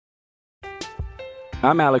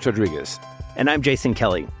I'm Alex Rodriguez. And I'm Jason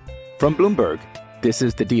Kelly. From Bloomberg, this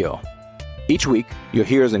is The Deal. Each week, you'll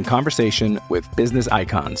hear us in conversation with business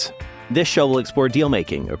icons. This show will explore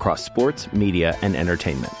deal-making across sports, media, and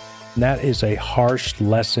entertainment. That is a harsh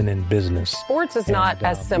lesson in business. Sports is not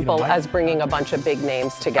as simple as bringing a bunch of big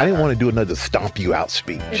names together. I didn't want to do another stomp you out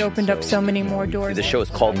speech. It opened up so many more doors. The show is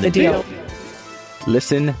called The Deal.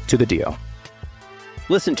 Listen to The Deal.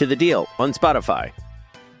 Listen to The Deal on Spotify.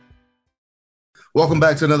 Welcome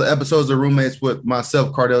back to another episode of The Roommates with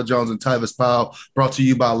myself, Cardell Jones, and Tyvis Powell, brought to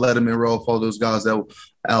you by Letterman Row. Follow those guys out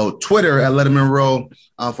Twitter at Letterman Row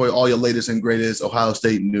for all your latest and greatest Ohio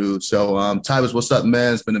State news. So, Tyvis, what's up,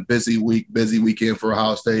 man? It's been a busy weekend for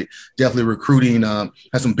Ohio State. Definitely recruiting.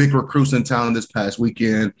 Had some big recruits in town this past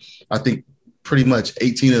weekend. I think pretty much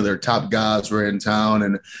 18 of their top guys were in town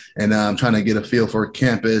and trying to get a feel for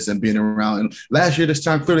campus and being around. And last year, this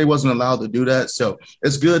time, clearly wasn't allowed to do that. So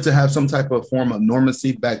it's good to have some type of form of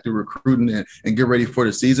normalcy back to recruiting and get ready for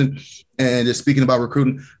the season. And just speaking about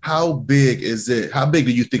recruiting, how big is it? How big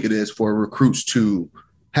do you think it is for recruits to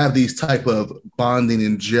have these type of bonding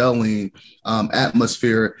and gelling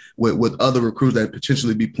atmosphere with other recruits that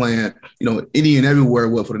potentially be playing, any and everywhere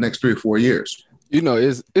for the next 3 or 4 years?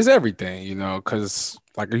 It's everything, because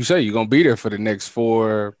like you say, you're going to be there for the next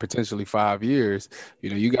 4, potentially 5 years.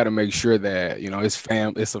 You got to make sure that,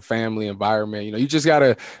 it's a family environment. You just got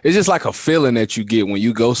to, it's just like a feeling that you get when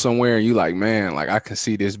you go somewhere and you like, man, like I can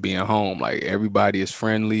see this being home. Like everybody is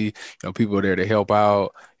friendly, people are there to help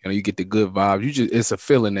out. You get the good vibes. It's a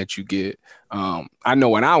feeling that you get. I know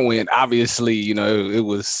when I went, obviously, it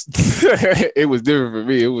was it was different for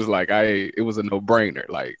me. It was like it was a no-brainer.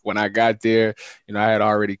 Like when I got there, I had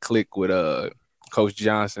already clicked with Coach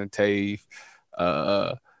Johnson, Tave.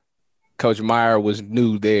 Coach Meyer was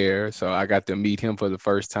new there, so I got to meet him for the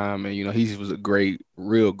first time, and he was a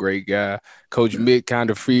real great guy. Coach Mick kind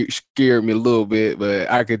of scared me a little bit, but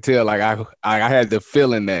I could tell like I had the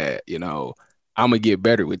feeling that I'm gonna get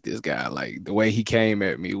better with this guy. Like the way he came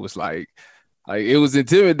at me was like it was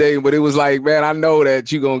intimidating, but it was like, man, I know that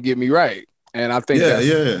you're gonna get me right. And I think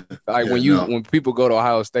when people go to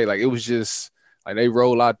Ohio State, like it was just like they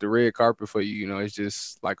roll out the red carpet for you. It's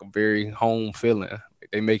just like a very home feeling. Like,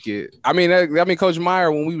 they make it. I mean, Coach Meyer,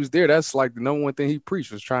 when we was there, that's like the number one thing he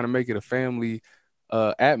preached was trying to make it a family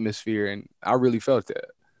atmosphere, and I really felt that.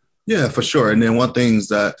 Yeah, for sure. And then one thing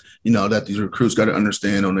that, that these recruits got to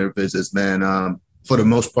understand on their visits, man, for the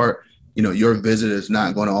most part, your visit is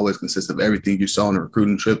not going to always consist of everything you saw on a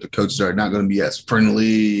recruiting trip. The coaches are not going to be as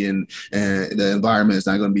friendly and the environment is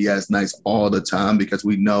not going to be as nice all the time because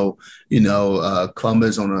we know,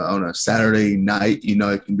 Columbus on a Saturday night,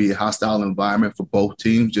 it can be a hostile environment for both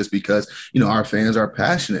teams just because, our fans are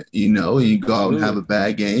passionate, and you go out and have a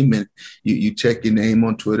bad game and you check your name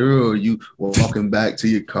on Twitter or you walking back to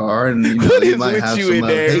your car and, you might have some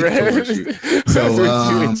hate towards you.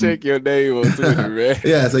 So check your name on Twitter, man.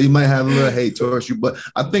 Yeah, so you might have a little hate towards you, but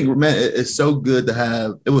I think, man, it's so good to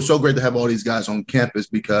have. It was so great to have all these guys on campus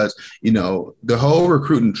because the whole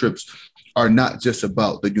recruiting trips are not just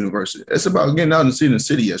about the university. It's about getting out and seeing the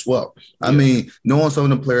city as well. Yeah. I mean, knowing some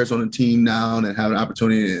of the players on the team now and having an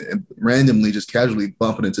opportunity and randomly just casually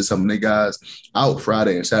bumping into some of the guys out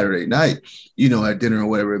Friday and Saturday night, at dinner or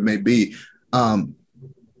whatever it may be.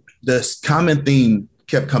 This common theme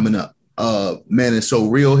kept coming up. Man, it's so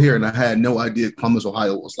real here, and I had no idea Columbus,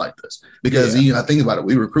 Ohio was like this because I think about it.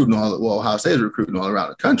 We recruiting Ohio State is recruiting all around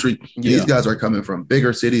the country. Yeah. These guys are coming from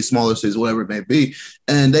bigger cities, smaller cities, whatever it may be,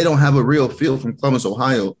 and they don't have a real feel from Columbus,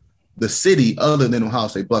 Ohio, the city, other than Ohio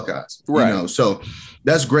State Buckeyes. Right. So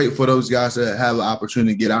that's great for those guys to have an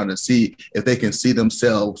opportunity to get out and see if they can see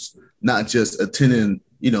themselves not just attending,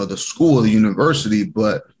 the school or the university,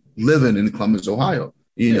 but living in Columbus, Ohio.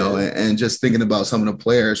 And just thinking about some of the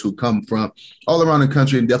players who come from all around the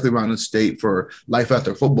country and definitely around the state for life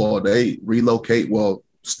after football, they relocate,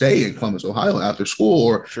 stay in Columbus, Ohio after school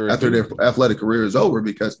or after their athletic career is over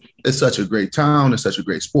because it's such a great town. It's such a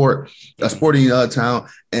great sporting town.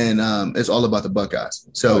 And it's all about the Buckeyes.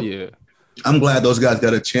 So I'm glad those guys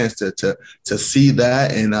got a chance to see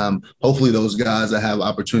that, and hopefully those guys that have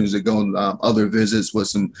opportunities to go on other visits with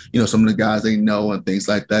some of the guys they know and things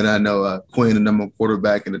like that. I know Quinn, the number one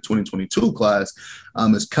quarterback in the 2022 class,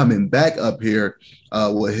 is coming back up here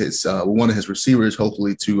with his one of his receivers,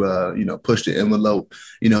 hopefully to push the envelope,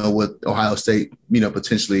 with Ohio State,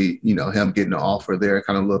 potentially him getting an offer there,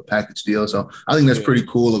 kind of a little package deal. So I think that's pretty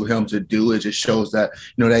cool of him to do. It just shows that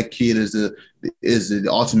that kid is the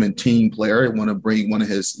ultimate team player. Want to bring one of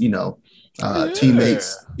his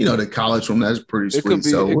teammates, to college from that's pretty sweet.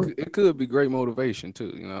 It could be great motivation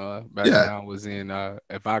too. Back when I was in,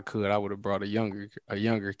 if I could, I would have brought a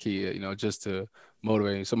younger kid, just to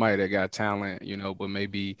motivate somebody that got talent, but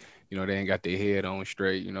maybe, they ain't got their head on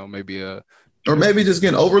straight, maybe or maybe just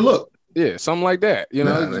getting overlooked. Yeah, something like that.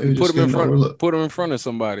 Put them in front of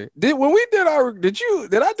somebody. Did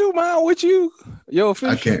I do mine with you? Yo,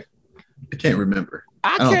 official? I can't remember.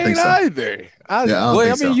 I can't either.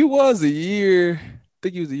 I mean, you was a year. I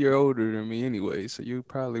think you was a year older than me anyway, so you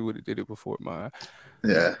probably would have did it before mine.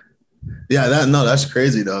 Yeah. That's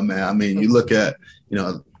crazy though, man. I mean, you look at,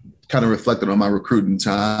 kind of reflected on my recruiting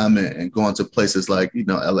time and going to places like,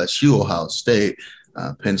 LSU, Ohio State,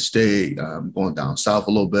 Penn State, going down south a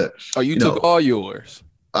little bit. Oh, you took all yours?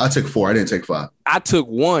 I took 4. I didn't take 5. I took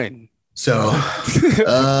 1. So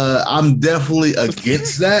I'm definitely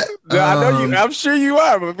against that. I know you. I'm sure you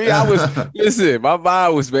are. But me, listen. My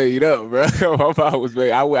mind was made up, bro. My mind was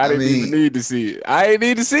made. I didn't even need to see it. I didn't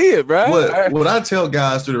need to see it, bro. What I tell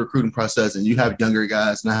guys through the recruiting process, and you have younger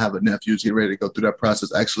guys, and I have a nephew who's getting ready to go through that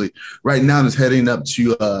process. Actually, right now is heading up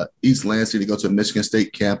to East Lansing to go to a Michigan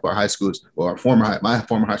State camp. Our high schools, or my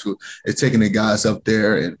former high school, is taking the guys up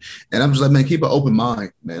there, and I'm just like, man, keep an open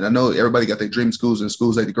mind, man. I know everybody got their dream schools and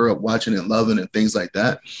schools they grew up watching and loving and things like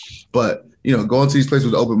that, but going to these places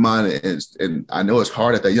with open mind, and I know it's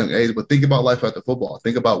hard at that young age, but think about life after football.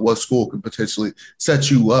 Think about what school could potentially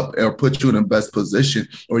set you up or put you in the best position,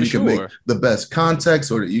 or you can make the best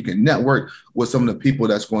contacts, or that you can network with some of the people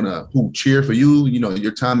who cheer for you,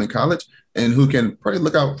 your time in college, and who can probably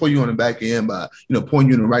look out for you on the back end by, pointing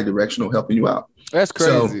you in the right direction or helping you out. That's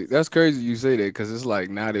crazy. That's crazy you say that, because it's like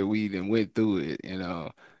now that we done went through it,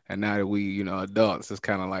 and now that we, adults, it's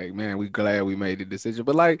kind of like, man, we glad we made the decision.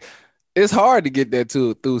 But like, it's hard to get that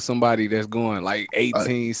through somebody that's going like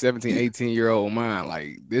 17, 18-year-old mind.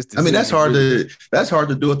 Like this. I mean, that's hard to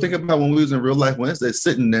do. Think about when we was in real life Wednesday,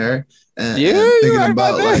 sitting there and thinking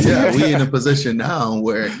about we in a position now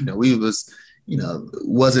where, we was,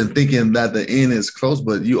 wasn't thinking that the end is close,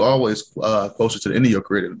 but you always closer to the end of your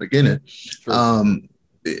career at the beginning. True.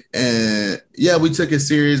 And we took it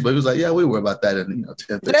serious, but it was like, we were about that in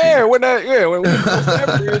 10, 15.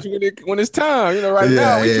 When it's time,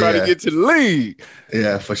 now we try to get to the league.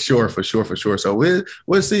 Yeah, for sure. So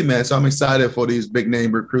we'll see, man. So I'm excited for these big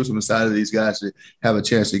name recruits. I'm excited these guys to have a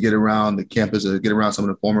chance to get around the campus and get around some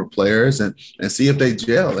of the former players and see if they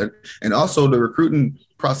gel. And also the recruiting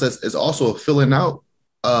process is also a filling out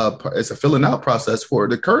process for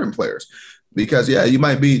the current players. Because, you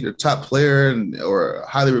might be the top player or a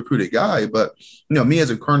highly recruited guy, but, me as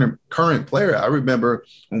a current player, I remember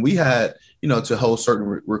when we had, to host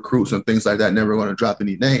certain recruits and things like that, never going to drop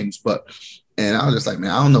any names. And I was just like,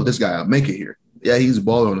 man, I don't know if this guy will make it here. Yeah, he's a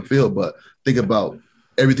baller on the field, but think about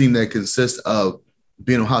everything that consists of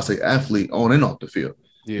being a Ohio State athlete on and off the field.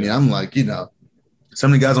 Yeah, I'm like,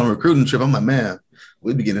 some of the guys on a recruiting trip, I'm like, man,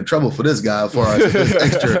 we'd be getting in trouble for this guy as far as his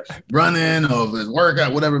extra running or his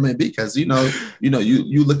workout, whatever it may be. Because you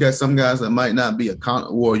look at some guys that might not be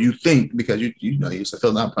accountable, or you think because you used to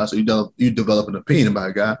fill out process, you develop an opinion about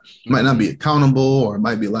a guy, might not be accountable or it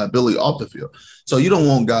might be a liability off the field. So you don't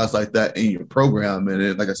want guys like that in your program.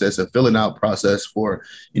 And like I said, it's a filling out process for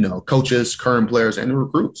coaches, current players, and the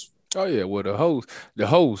recruits. Oh yeah, well the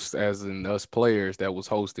host, as in us players that was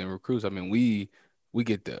hosting recruits. I mean, we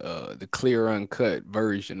get the clear, uncut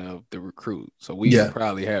version of the recruit. So we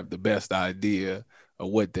probably have the best idea of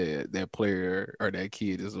what that player or that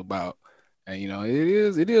kid is about. And,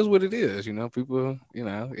 it is what it is. People,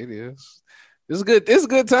 it is. It's good. It's a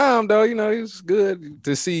good time, though. It's good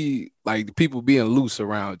to see, like, people being loose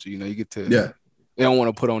around you. You get to they don't want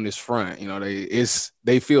to put on this front.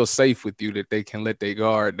 They feel safe with you, that they can let their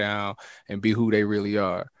guard down and be who they really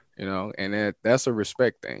are. And that's a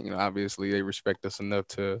respect thing. Obviously they respect us enough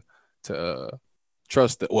to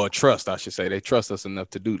trust, I should say. They trust us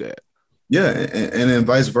enough to do that. Yeah, and then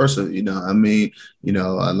vice versa.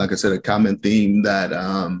 Like I said, a common theme that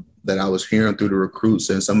I was hearing through the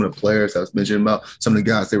recruits and some of the players I was mentioning about, some of the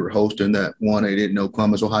guys they were hosting, that one, they didn't know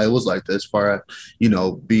Columbus, Ohio was like this, as far as,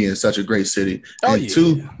 being such a great city. And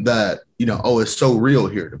two, that, it's so real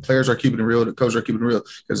here. The players are keeping it real. The coaches are keeping it real.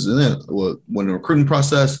 Because when the recruiting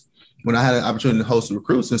process, when I had an opportunity to host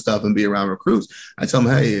recruits and stuff and be around recruits, I tell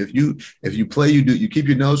them, hey, if you play, you keep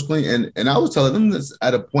your nose clean. And I was telling them this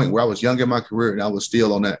at a point where I was young in my career and I was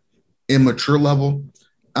still on that immature level.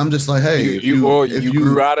 I'm just like, hey, if you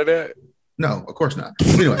grew out of that? No, of course not.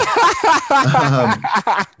 Anyway,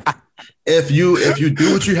 if you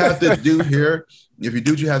do what you have to do here, if you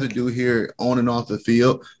do what you have to do here on and off the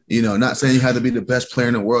field, not saying you have to be the best player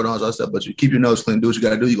in the world and all that stuff, but you keep your nose clean, do what you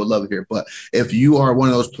got to do, you gonna love it here. But if you are one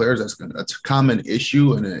of those players that's a common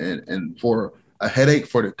issue and for a headache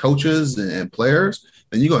for the coaches and players,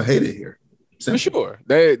 then you're gonna hate it here. For sure.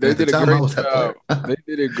 They did a great job. They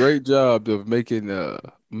did a great job of making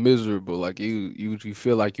miserable. Like you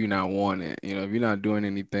feel like you're not wanted. If you're not doing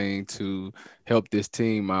anything to help this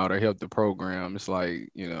team out or help the program, it's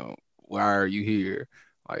like, why are you here?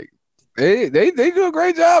 Like they do a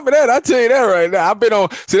great job of that. I tell you that right now.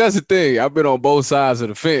 That's the thing. I've been on both sides of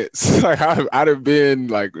the fence. Like I'd have been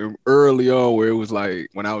like early on where it was like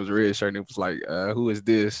when I was redshirting, it was like, who is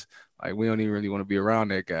this? Like, we don't even really want to be around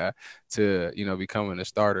that guy to, becoming a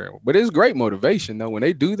starter. But it's great motivation, though. When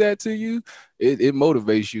they do that to you, it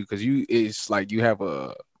motivates you because it's like you have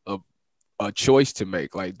a choice to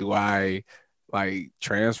make. Like, do I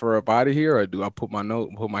transfer up out of here, or do I put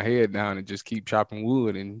my head down and just keep chopping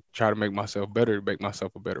wood and try to make myself better, to make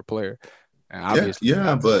myself a better player? And obviously,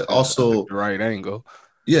 but also the right angle.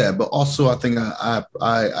 Yeah, but also I think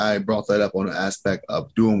I brought that up on the aspect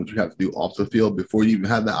of doing what you have to do off the field before you even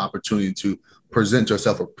have the opportunity to present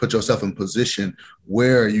yourself or put yourself in position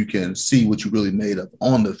where you can see what you really made of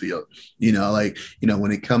on the field.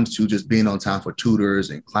 When it comes to just being on time for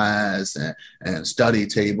tutors and class and study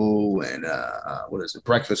table and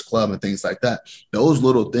breakfast club and things like that, those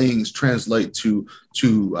little things translate to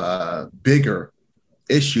bigger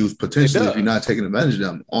issues potentially if you're not taking advantage of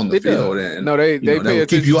them on the field. And they pay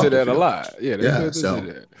attention to that a lot. So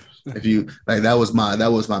if you that was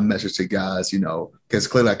my message to guys, because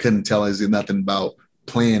clearly I couldn't tell us nothing about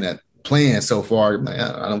playing so far. Like,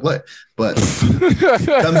 I don't play, but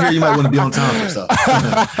come here, you might want to be on time for stuff.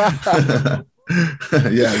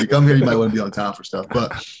 Yeah, if you come here, you might want to be on time for stuff.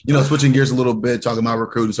 But, switching gears a little bit, talking about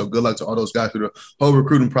recruiting. So good luck to all those guys through the whole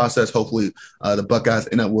recruiting process. Hopefully the Buckeyes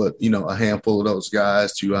end up with, a handful of those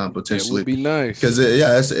guys to potentially. It would be nice. Because,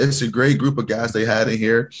 it's a great group of guys they had in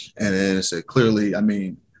here. And it's clearly,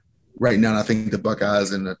 right now, I think the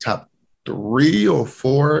Buckeyes in the top 3 or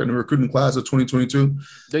 4 in the recruiting class of 2022.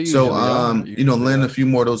 So, landing a few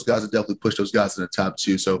more of those guys will definitely push those guys in the top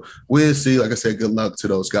 2. So we'll see. Like I said, good luck to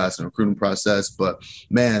those guys in the recruiting process. But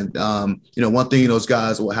man, one thing those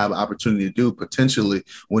guys will have an opportunity to do potentially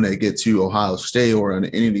when they get to Ohio State or in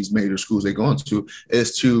any of these major schools they go into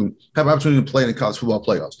is to have an opportunity to play in the college football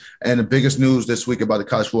playoffs. And the biggest news this week about the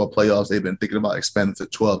college football playoffs, they've been thinking about expanding to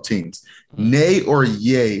 12 teams. Nay or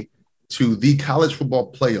yay to the college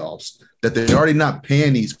football playoffs that they're already not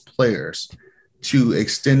paying these players to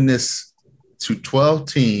extend this to 12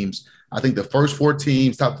 teams. I think the first 4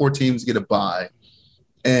 teams, top 4 teams get a bye.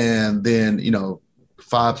 And then,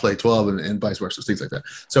 5 play 12 and vice versa, things like that.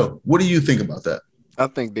 So what do you think about that? I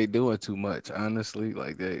think they're doing too much, honestly.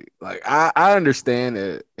 I understand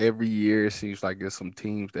that every year it seems like there's some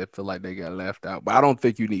teams that feel like they got left out, but I don't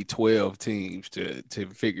think you need 12 teams to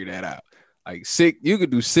figure that out. Like 6, you could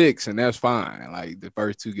do 6 and that's fine. Like the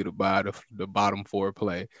first 2 get a bye, the bottom 4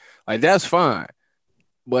 play. Like that's fine.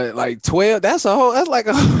 But like 12, that's like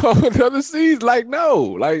a whole other season. Like no,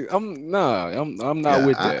 like I'm not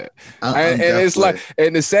with that. And it's like,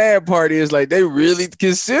 and the sad part is like they really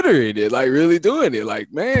considering it, like really doing it.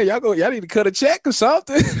 Like man, y'all need to cut a check or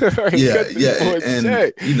something. And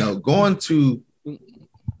going to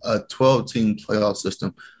a 12-team playoff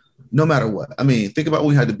system. No matter what. Think about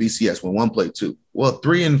when we had the BCS when 1 played 2. Well,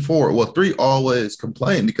 3 and 4. Well, 3 always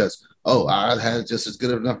complained because, I had just as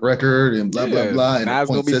good enough record and blah, blah, blah. And now it's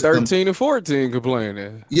going to be 13 and 14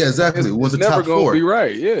 complaining. Yeah, exactly. It was the top 4. Never going to be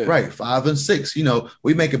right, yeah. Right, 5 and 6.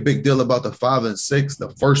 We make a big deal about the 5 and 6,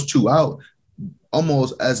 the first 2 out,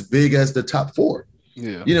 almost as big as the top 4.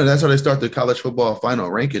 Yeah. That's how they start the college football final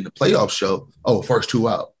ranking, the playoff show. Oh, first 2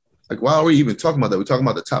 out. Like, why are we even talking about that? We're talking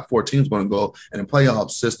about the top 4 teams going to go in a playoff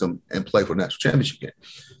system and play for the national championship game.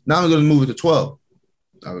 Now I'm going to move it to 12.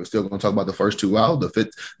 We're still going to talk about the first 2 out, the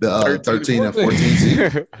 13 and 14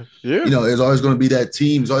 seed. Yeah. There's always going to be that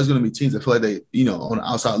team. There's always going to be teams that feel like they, on the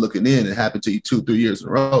outside looking in, it happened to you 2-3 years in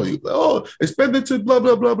a row. You're like, expanded to blah,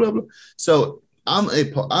 blah, blah, blah, blah. So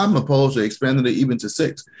I'm opposed to expanding it even to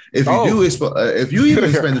 6. If you even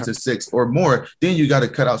expand it to 6 or more, then you got to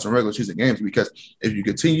cut out some regular season games, because if you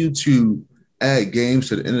continue to add games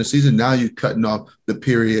to the end of the season, now you're cutting off the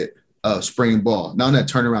period of spring ball. Now that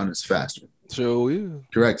turnaround is faster. Sure, yeah.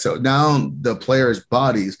 Correct. So now the players'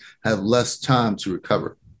 bodies have less time to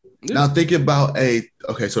recover. Yeah. Now think about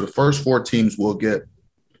so the first 4 teams will get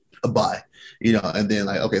a bye, and then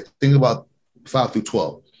think about 5 through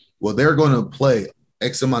 12. Well, they're going to play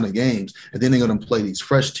X amount of games, and then they're going to play these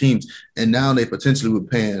fresh teams. And now they potentially would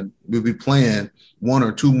be playing 1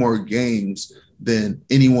 or 2 more games than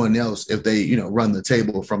anyone else if they, run the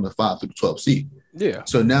table from the 5 through 12 seed. Yeah.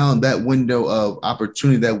 So now that window of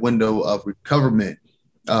opportunity, that window of recovery,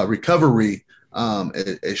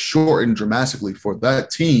 is shortened dramatically for that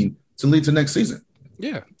team to lead to next season.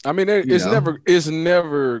 Yeah, I mean, it's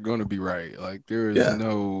never going to be right. Like there is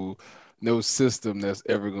no system that's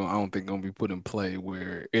ever going. I don't think going to be put in play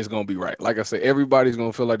where it's going to be right. Like I said, everybody's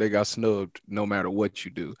going to feel like they got snubbed no matter what you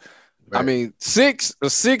do. Right. I mean, six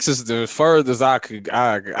is the furthest I could.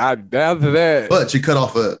 I after that. But you cut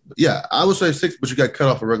off I would say 6, but you got cut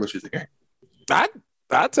off a regular season game. I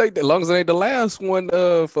take that as long as it ain't the last one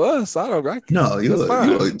for us. No, you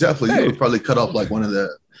would definitely you would probably cut off like one of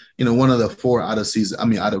the 4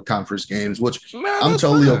 out of conference games, which I'm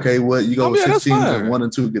totally okay with. You go with 6 teams and 1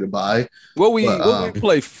 and 2 get a bye. We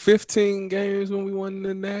play 15 games when we won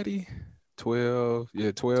the Natty. 12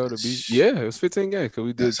 to beat. Yeah, it was 15 games because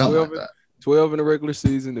we did 12 in the regular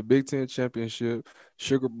season, the Big Ten championship,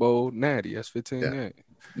 Sugar Bowl, Natty. That's 15 games.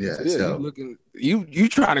 Yeah, so you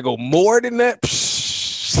trying to go more than that?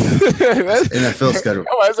 NFL schedule.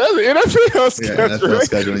 That's an NFL schedule. Yeah, NFL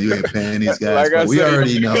schedule. You ain't paying these guys. Like we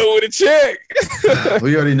already know. Go with a check.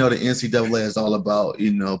 We already know the NCAA is all about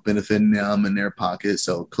benefiting them in their pocket.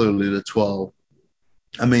 So clearly the 12.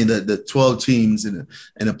 I mean, the 12 teams in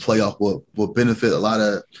a playoff will benefit a lot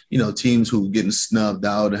of teams who are getting snubbed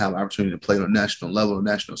out and have an opportunity to play on a national level,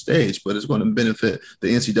 national stage. But it's going to benefit the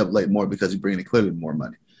NCAA more because you bring in clearly more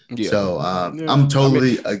money. Yeah. So I'm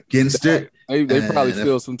totally against it. They probably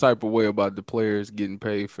feel some type of way about the players getting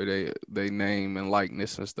paid for their name and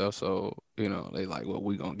likeness and stuff. So they like, well,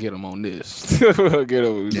 we gonna get them on this. We'll get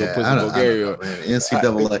them. I don't know,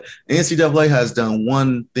 man. NCAA has done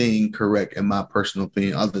one thing correct in my personal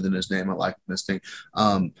opinion, other than his name and likeness thing.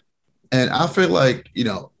 And I feel like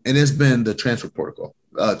and it's been the transfer portal,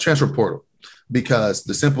 because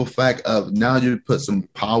the simple fact of now you put some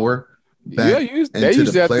power. They used to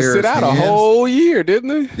have to sit out a whole year, didn't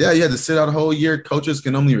they? Yeah, you had to sit out a whole year. Coaches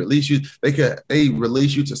can only release you. They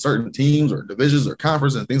release you to certain teams or divisions or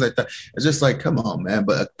conferences and things like that. It's just like, come on, man.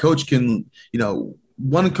 But a coach can,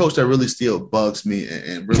 one coach that really still bugs me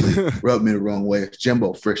and really rubbed me the wrong way is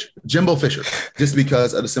Jimbo Fisher, just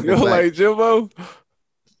because of the simple fact. You don't like Jimbo?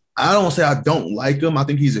 I don't say I don't like him. I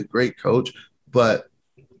think he's a great coach, but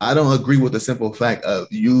I don't agree with the simple fact of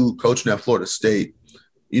you coaching at Florida State.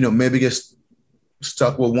 Maybe get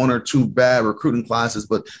stuck with 1 or 2 bad recruiting classes,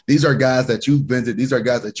 but these are guys that you vented. These are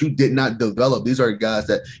guys that you did not develop. These are guys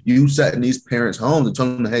that you sat in these parents' homes and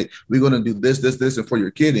told them, hey, we're going to do this, and for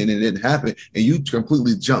your kid, and it didn't happen. And you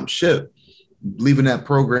completely jumped ship, leaving that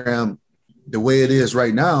program the way it is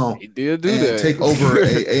right now. He did do that. Take over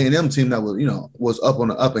a A&M team that was up on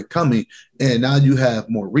the up and coming. And now you have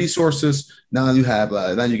more resources. Now you have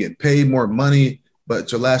now you're getting paid more money.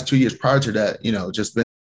 But your last 2 years prior to that, just been.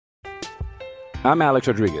 I'm Alex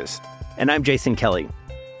Rodriguez. And I'm Jason Kelly.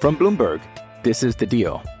 From Bloomberg, this is The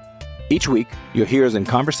Deal. Each week, you'll hear us in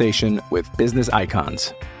conversation with business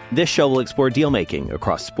icons. This show will explore deal-making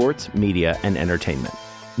across sports, media, and entertainment.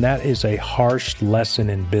 That is a harsh lesson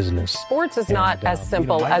in business. Sports is not as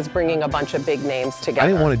simple as bringing a bunch of big names together. I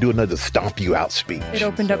didn't want to do another stomp you out speech. It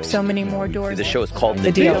opened up so many more doors. The show is called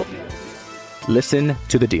The Deal. Listen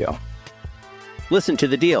to The Deal. Listen to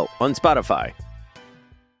The Deal on Spotify.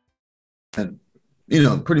 And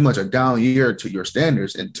pretty much a down year to your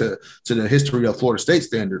standards and to the history of Florida State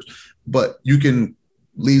standards. But you can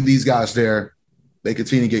leave these guys there. They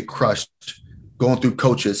continue to get crushed, going through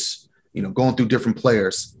coaches, going through different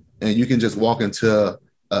players. And you can just walk into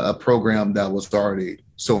a program that was already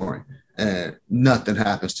soaring and nothing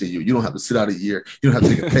happens to you. You don't have to sit out a year. You don't have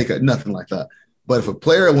to take a pay cut, nothing like that. But if a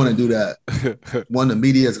player want to do that, the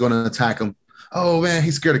media is going to attack him. Oh, man,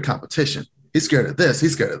 he's scared of competition. He's scared of this.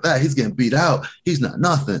 He's scared of that. He's getting beat out. He's not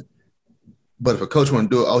nothing. But if a coach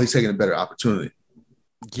want to do it, he's taking a better opportunity.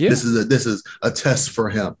 Yeah. This is a test for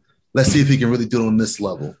him. Let's see if he can really do it on this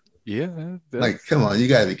level. Yeah. Like, come on, you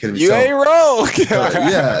gotta be kidding me. You ain't wrong.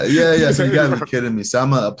 Yeah. So you gotta be kidding me. So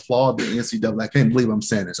I'm gonna applaud the NCAA. I can't believe I'm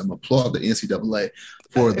saying this. I'm gonna applaud the NCAA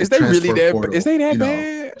for the transfer portal. Is they that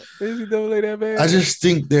bad? NCAA that bad? I just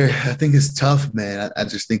think I think it's tough, man. I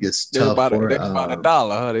just think it's tough. About $1,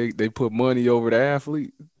 huh? They put money over the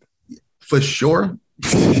athlete. For sure.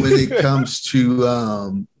 When it comes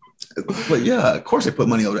to but yeah, of course they put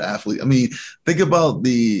money over the athlete. I mean, think about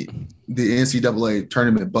the NCAA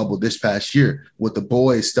tournament bubble this past year with the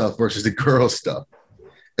boys stuff versus the girls stuff.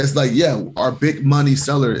 It's like, yeah, our big money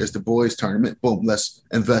seller is the boys tournament. Boom, let's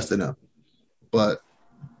invest in them. But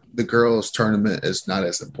the girls' tournament is not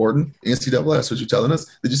as important. NCAA, that's what you're telling us.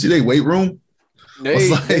 Did you see their weight room?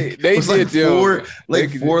 They did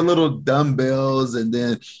four little dumbbells, and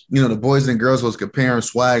then the boys and girls was comparing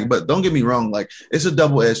swag. But don't get me wrong, like it's a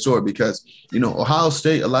double-edged sword because Ohio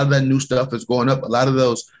State, a lot of that new stuff is going up. A lot of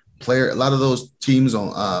those teams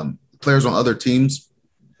on players on other teams,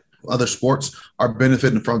 other sports are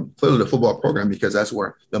benefiting from clearly the football program because that's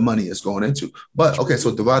where the money is going into. But okay,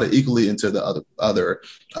 so divided equally into the other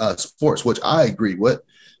sports, which I agree with.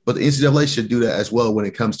 But the NCAA should do that as well when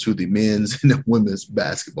it comes to the men's and the women's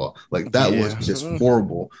basketball. Like that was just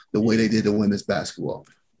horrible the way they did the women's basketball.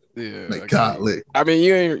 Yeah, like godly. I mean,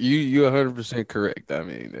 you 100% correct. I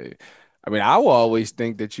mean, I will always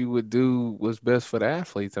think that you would do what's best for the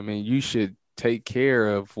athletes. I mean, you should take care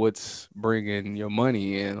of what's bringing your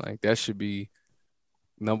money in. Like that should be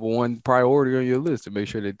number one priority on your list to make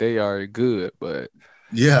sure that they are good. But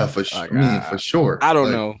yeah, for sure. Like, for sure. I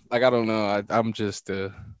don't know. Like I don't know. I'm just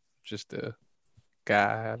a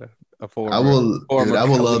guy, a former. I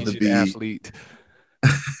would love to be athlete.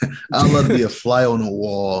 I would love to be a fly on the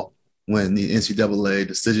wall when the NCAA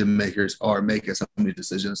decision makers are making so many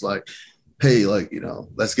decisions. Like, hey,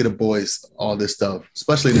 let's get the boys all this stuff,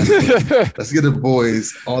 especially let's get the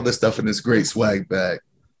boys all this stuff in this great swag bag.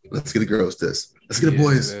 Let's get the girls this. Let's get the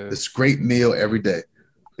boys this great meal every day.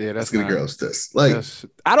 Yeah, let's get the girls this. Like,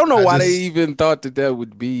 I don't know why they even thought that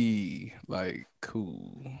would be like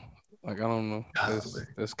cool. Like I don't know.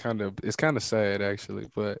 It's kind of sad actually,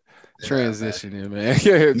 but transitioning, man.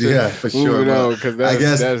 Yeah, for sure. Because I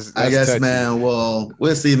guess, touchy. Man. Well,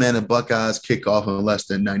 we'll see, man. The Buckeyes kick off in less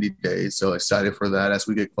than 90 days, so excited for that. As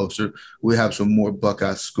we get closer, we have some more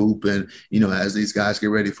Buckeye scoop, and as these guys get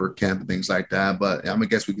ready for camp and things like that. But I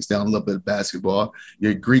guess we can stay on a little bit of basketball.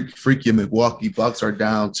 Your Greek freak, your Milwaukee Bucks are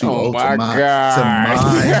down 2-0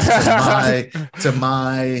 to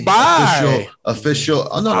my official.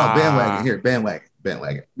 Oh no, bandwagon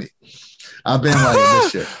me. I bandwagon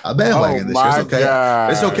this shit. It's okay.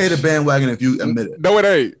 Gosh. It's okay to bandwagon if you admit it. No, it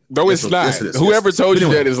ain't. No, it's not. Whoever told you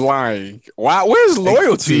that is lying. Why? Where's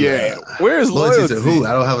loyalty at? Where's loyalty to who?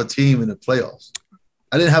 I don't have a team in the playoffs.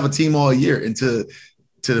 I didn't have a team all year until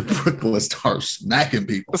the Brooklyn start smacking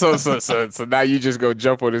people. So now you just go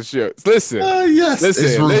jump on the ship. Listen. Yes.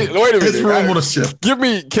 Listen. Wait a minute. It's room on the ship.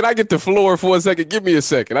 Can I get the floor for a second? Give me a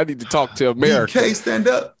second. I need to talk to America. BK, stand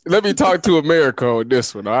up. Let me talk to America on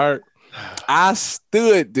this one, all right? I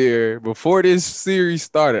stood there before this series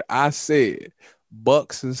started. I said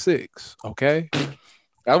Bucks and 6, okay?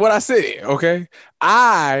 That's what I said, okay?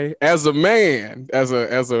 I, as a man, as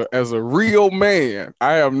a real man,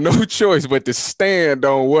 I have no choice but to stand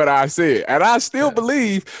on what I said. And I still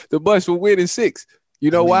believe the Bucks will win in 6.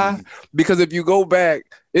 You know why? Because if you go back,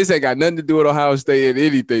 this ain't got nothing to do with Ohio State and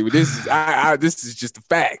anything, but this is just the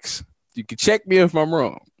facts. You can check me if I'm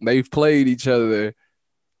wrong. They've played each other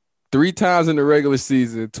 3 times in the regular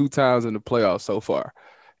season, 2 times in the playoffs so far.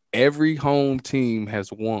 Every home team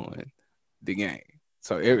has won the game.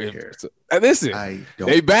 So listen,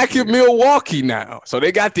 they back in Milwaukee now. So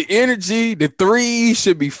they got the energy. The threes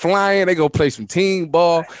should be flying. They gonna play some team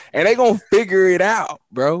ball and they gonna figure it out,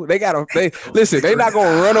 bro. They're not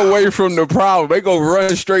gonna run away from the problem. They gonna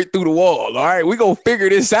run straight through the wall. All right, we gonna figure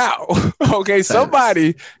this out. Okay,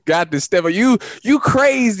 somebody got to step up. You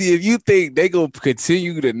crazy if you think they gonna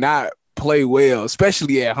continue to not play well,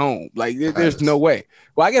 especially at home. Like there's no way.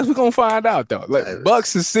 Well, I guess we're gonna find out though. Like,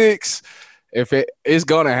 Bucks and 6. If it's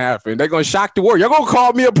gonna happen, they're gonna shock the world. Y'all gonna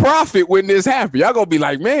call me a prophet when this happens. Y'all gonna be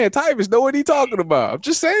like, man, Tyvus know what he talking about. I'm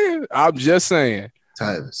just saying.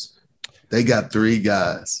 Tyvus, they got 3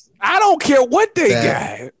 guys. I don't care what they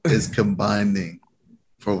got. Is combining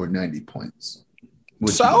for over 90 points.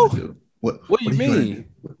 What do you mean?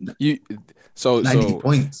 So 90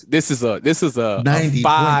 points. This is a 90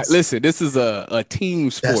 5. Points. Listen, this is a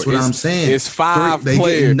team sport. That's what I'm saying. It's 5 they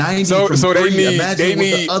players. 90 so they need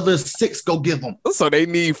the other 6 go give them. So they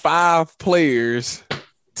need 5 players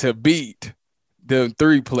to beat the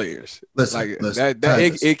 3 players. Listen,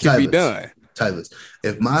 it can be done. Tyvus,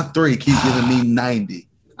 if my 3 keep giving me 90,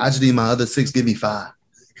 I just need my other 6 give me 5.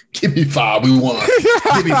 Give me 5. We won.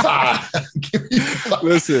 Give me 5. Give me 5.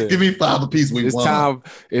 Listen, give me 5 apiece. We won.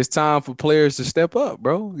 It's time for players to step up,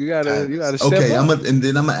 bro. You gotta step up. Okay, I'm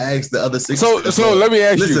gonna ask the other 6. So let me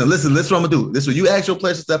ask you. Listen. This is what I'm gonna do. This is what you ask your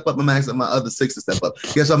players to step up. I'm gonna ask my other 6 to step up.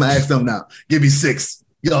 Guess what I'm gonna ask them now. Give me 6.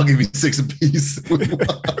 Y'all give me 6 apiece.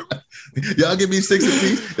 Y'all give me 6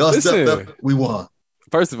 apiece. Y'all stepped up. We won.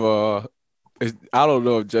 First of all, I don't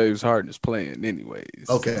know if James Harden is playing anyways.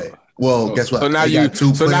 Okay. Well, guess what? So now you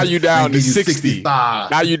down to 60.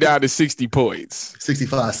 Now you down to 60 points.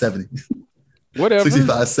 65, 70. Whatever.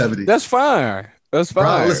 65-70. That's fine. That's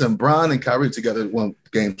fine. Listen, Bron and Kyrie together one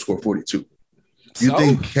game scored 42. You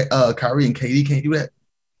think Kyrie and KD can't do that?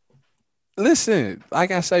 Listen, like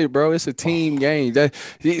I say, bro, it's a team game.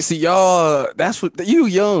 See, y'all, that's what you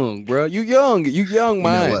young, bro. You young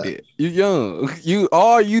minded. You young.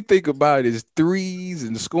 All you think about is threes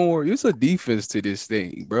and scoring. It's a defense to this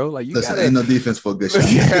thing, bro. Like ain't no defense for a good shot.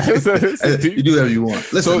 You do whatever you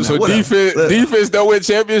want. Listen, so defense don't win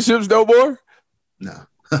championships no more. No.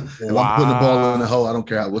 If I'm putting the ball in the hole, I don't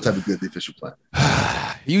care what type of good defense you play.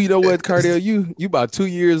 You know what, Cardell? You about 2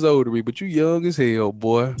 years older than me, but you young as hell,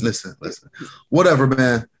 boy. Listen. Whatever,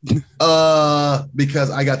 man.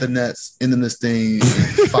 Because I got the Nets ending this thing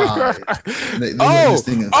in 5.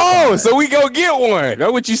 So we go get one.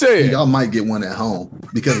 That's what you said. Y'all might get one at home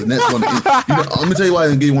because the Nets want to. Let me tell you why I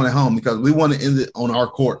didn't get one at home, because we want to end it on our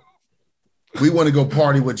court. We want to go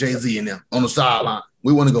party with Jay-Z and them on the sideline.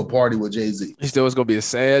 We want to go party with Jay-Z. Still, it's gonna be a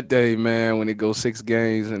sad day, man, when it goes 6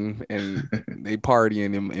 games and they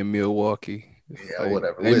partying in Milwaukee. Yeah,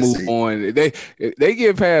 whatever. They move on. They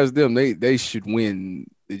get past them. They should win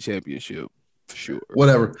the championship for sure.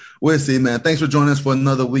 Whatever. We'll see, man. Thanks for joining us for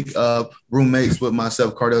another week of Roommates with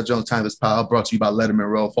myself, Cardell Jones, Timeless Powell, brought to you by Letterman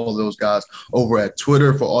Row. Follow those guys over at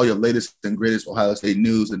Twitter for all your latest and greatest Ohio State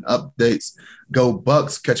news and updates. Go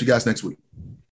Bucks. Catch you guys next week.